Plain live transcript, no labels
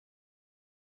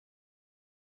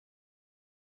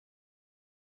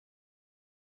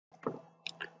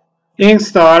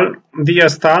Install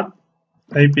dstat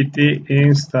apt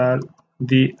install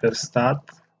dstat.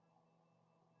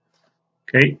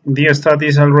 Okay, dstat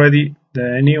is already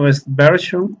the newest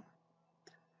version.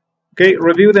 Okay,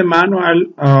 review the manual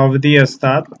of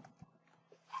dstat.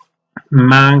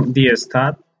 Man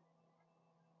dstat.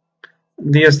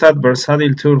 dstat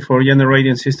versatile tool for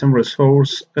generating system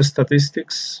resource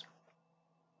statistics.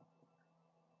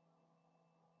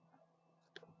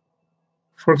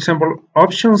 For example,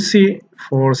 option C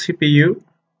for CPU,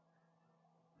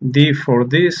 D for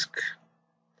disk,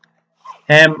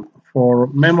 M for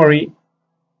memory,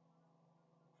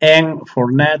 N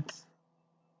for net,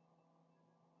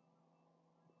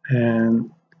 and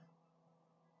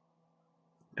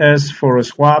S for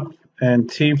swap, and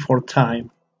T for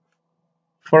time.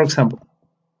 For example,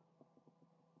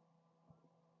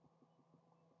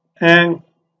 and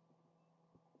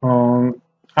on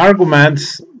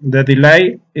arguments, the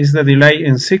delay is the delay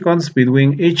in seconds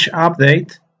between each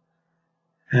update,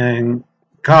 and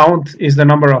count is the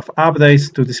number of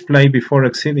updates to display before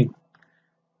exceeding.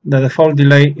 The default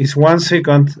delay is 1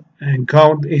 second, and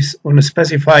count is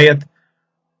unspecified,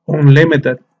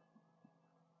 unlimited.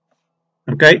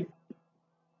 Okay.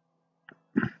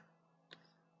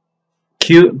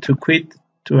 Q to quit,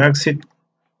 to exit.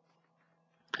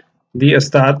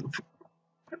 dstat,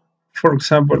 for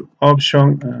example,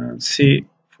 option C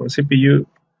for CPU,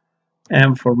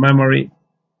 M for memory,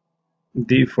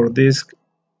 D for disk,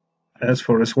 S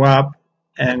for swap,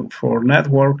 N for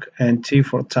network, and T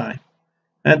for time.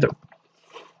 Enter.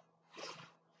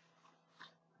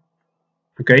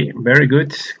 Okay, very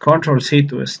good. Control C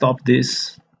to stop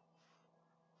this.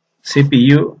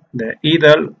 CPU, the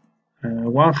idle,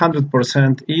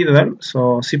 100% idle,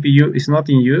 so CPU is not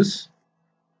in use.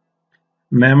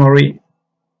 Memory,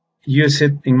 use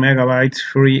it in megabytes,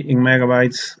 free in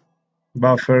megabytes,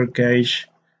 buffer, cache.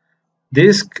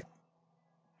 Disk,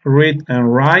 read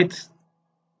and write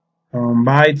on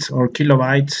bytes or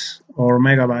kilobytes or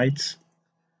megabytes.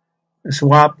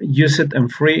 Swap, use it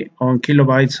and free on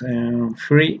kilobytes and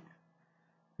free.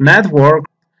 Network,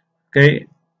 okay,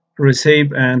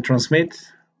 receive and transmit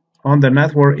on the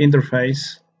network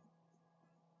interface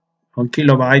on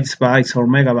kilobytes, bytes, or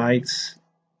megabytes.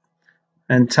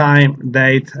 And time,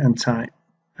 date, and time.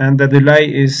 And the delay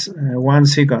is 1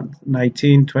 second,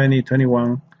 19, 20,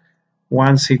 21,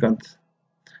 1 second.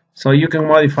 So you can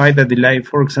modify the delay,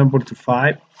 for example, to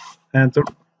 5. Enter.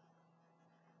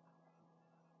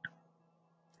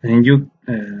 And you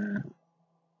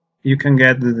can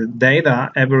get the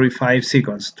data every 5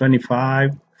 seconds,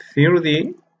 25,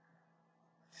 30,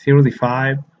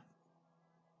 35,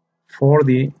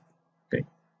 40. Okay.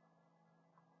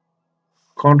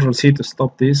 Control C to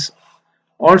stop this.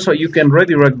 Also, you can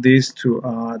redirect this to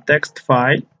a text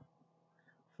file.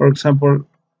 For example,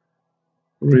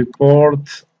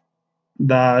 report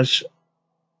dash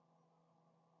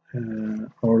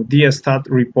or dstat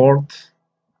report,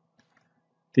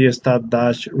 dstat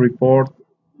dash report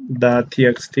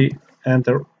 .txt.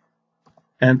 Enter.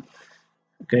 And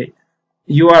okay,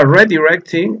 you are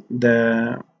redirecting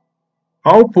the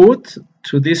output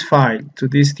to this file, to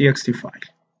this txt file.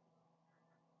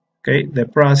 Okay, the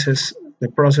process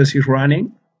is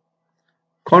running.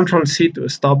 Control C to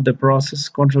stop the process.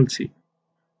 Control C.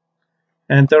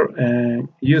 Enter and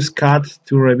use cat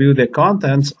to review the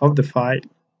contents of the file.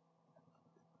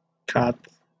 Cat.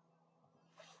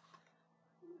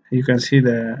 You can see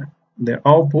the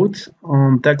output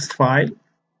on text file.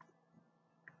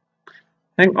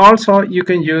 And also you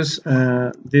can use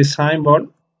this symbol.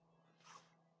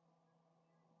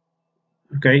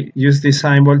 Okay, use this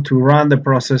symbol to run the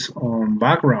process on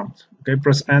background. Okay,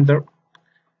 press enter.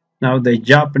 Now the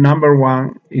job number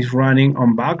 1 is running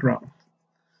on background.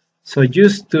 So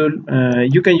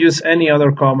you can use any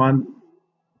other command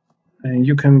and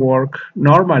you can work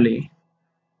normally.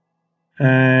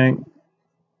 And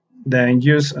then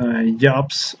use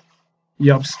jobs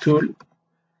tool,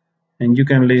 and you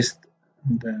can list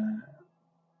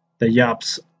the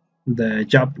jobs. The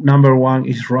job number 1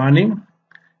 is running,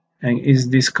 and is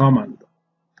this command,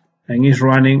 and is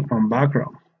running on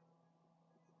background.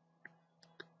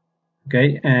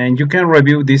 Okay, and you can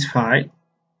review this file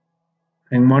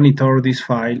and monitor this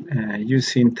file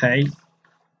using tail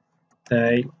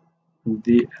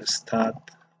dstat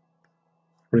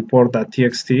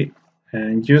report.txt,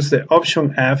 and use the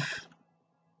option F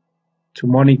to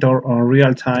monitor on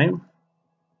real time.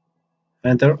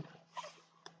 Enter.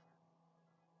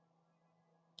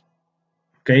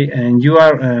 Okay, and you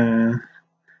are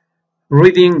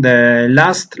reading the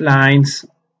last lines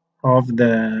of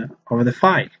the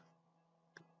file.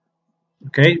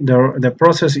 Okay, the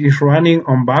process is running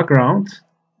on background,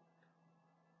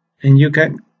 and you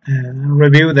can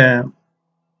review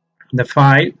the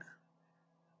file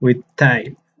with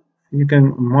tail. You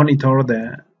can monitor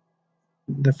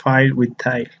the file with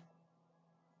tail.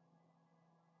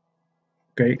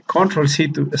 Okay, Control C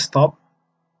to stop,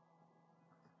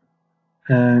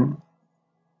 and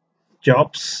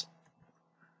jobs,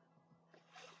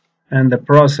 and the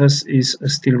process is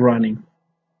still running.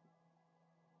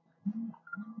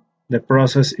 The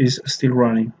process is still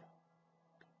running.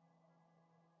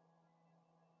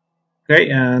 Okay,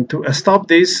 and to stop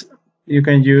this, you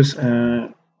can use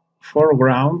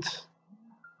foreground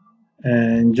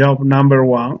and job number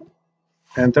 1,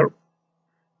 enter.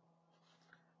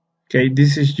 Okay,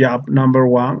 this is job number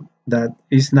 1 that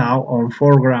is now on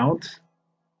foreground,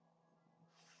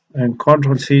 and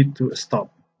Control C to stop.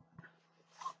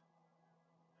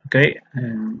 Okay,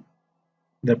 and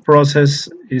the process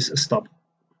is stopped.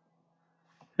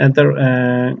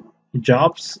 Enter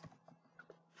jobs,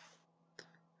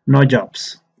 no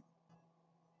jobs.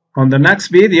 On the next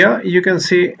video, you can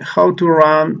see how to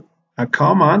run a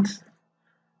command.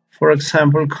 For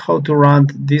example, how to run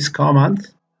this command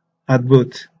at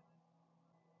boot.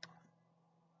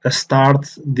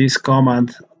 Start this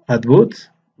command at boot.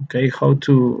 Okay, how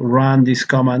to run this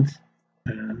command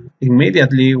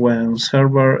immediately when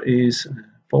server is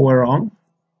power on.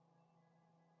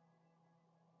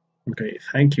 Okay,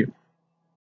 thank you.